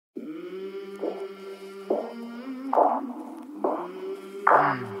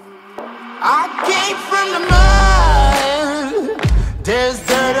I came from the mud, there's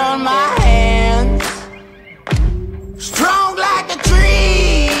dirt on my hands, strong like a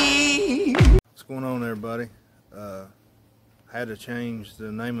tree. What's going on, everybody? I had to change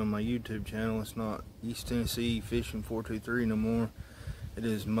the name of my YouTube channel. It's not East Tennessee Fishing 423 no more. It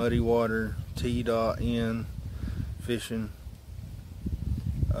is Muddy Water T.N Fishing.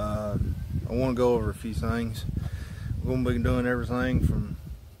 I want to go over a few things. We're going to be doing everything from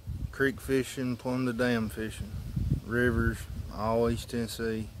creek fishing plumb to dam fishing, rivers, all East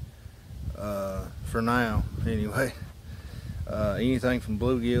Tennessee, for now anyway. Anything from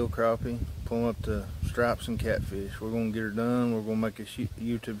bluegill, crappie, plumb up to stripes and catfish. We're going to get her done. We're going to make this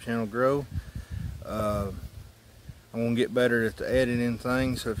YouTube channel grow. I'm going to get better at the editing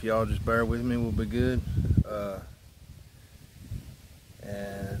things, so if y'all just bear with me, we'll be good.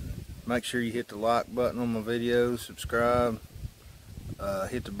 And make sure you hit the like button on my videos, subscribe,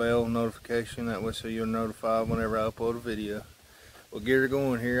 hit the bell notification, that way so you're notified whenever I upload a video. We'll get her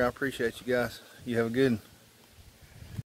going here. I appreciate you guys. You have a good one.